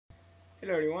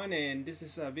Hello everyone, and this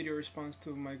is a video response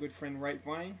to my good friend Right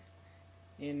Vine.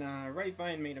 And Right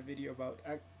Vine made a video about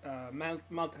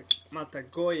Malta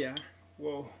Goya.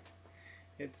 Whoa,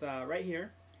 it's right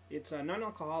here. It's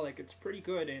non-alcoholic. It's pretty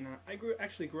good, and I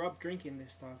actually grew up drinking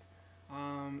this stuff.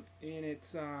 And it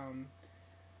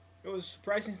was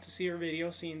surprising to see your video,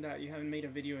 seeing that you haven't made a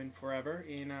video in forever.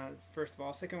 And first of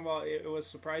all, second of all, it was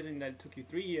surprising that it took you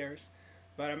 3 years.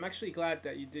 But I'm actually glad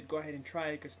that you did go ahead and try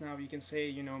it, because now you can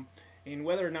say, and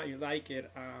whether or not you like it,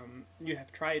 you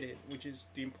have tried it, which is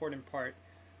the important part.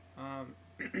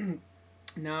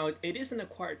 Now, it is an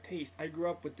acquired taste. I grew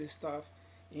up with this stuff,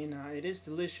 and it is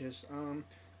delicious.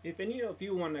 If any of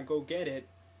you want to go get it,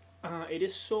 it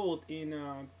is sold in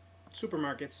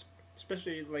supermarkets,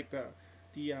 especially like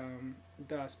the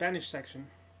Spanish section.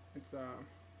 It's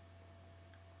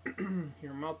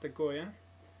here, Malta Goya.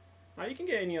 You can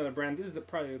get any other brand. This is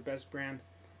probably the best brand.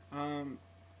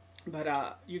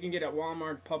 But you can get at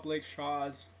Walmart, Publix,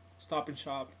 Shaw's, Stop and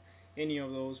Shop, any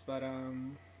of those. But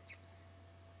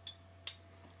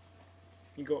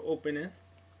you go open it.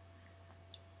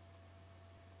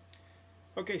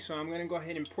 Okay, so I'm gonna go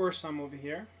ahead and pour some over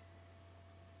here.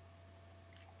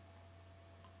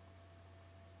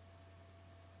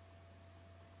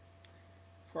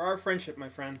 For our friendship, my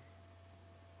friend.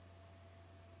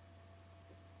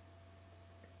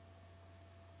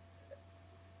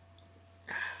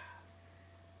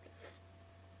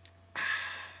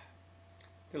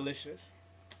 Delicious.